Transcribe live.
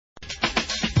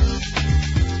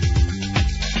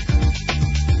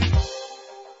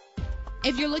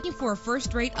If you're looking for a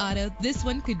first-rate auto, this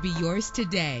one could be yours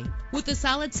today. With a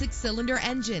solid 6-cylinder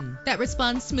engine that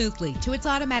responds smoothly to its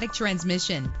automatic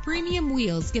transmission, premium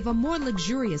wheels give a more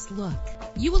luxurious look.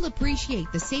 You will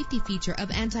appreciate the safety feature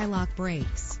of anti-lock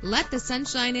brakes. Let the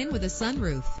sunshine in with a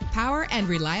sunroof. Power and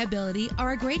reliability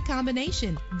are a great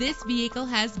combination. This vehicle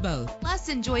has both. Plus,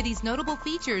 enjoy these notable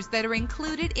features that are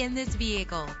included in this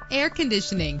vehicle: Air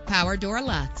conditioning, power door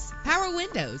locks, power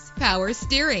windows, power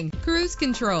steering, cruise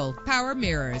control, power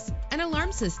mirrors, an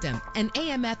alarm system, and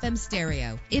AM/FM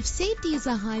stereo. If safety is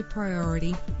a high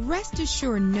priority, rest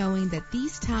assured knowing that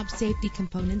these top safety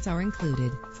components are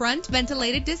included: front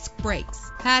ventilated disc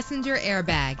brakes, passenger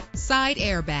airbag, side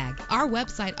airbag. Our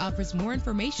website offers more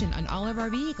information on all of our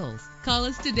vehicles. Call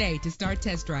us today to start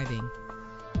test driving.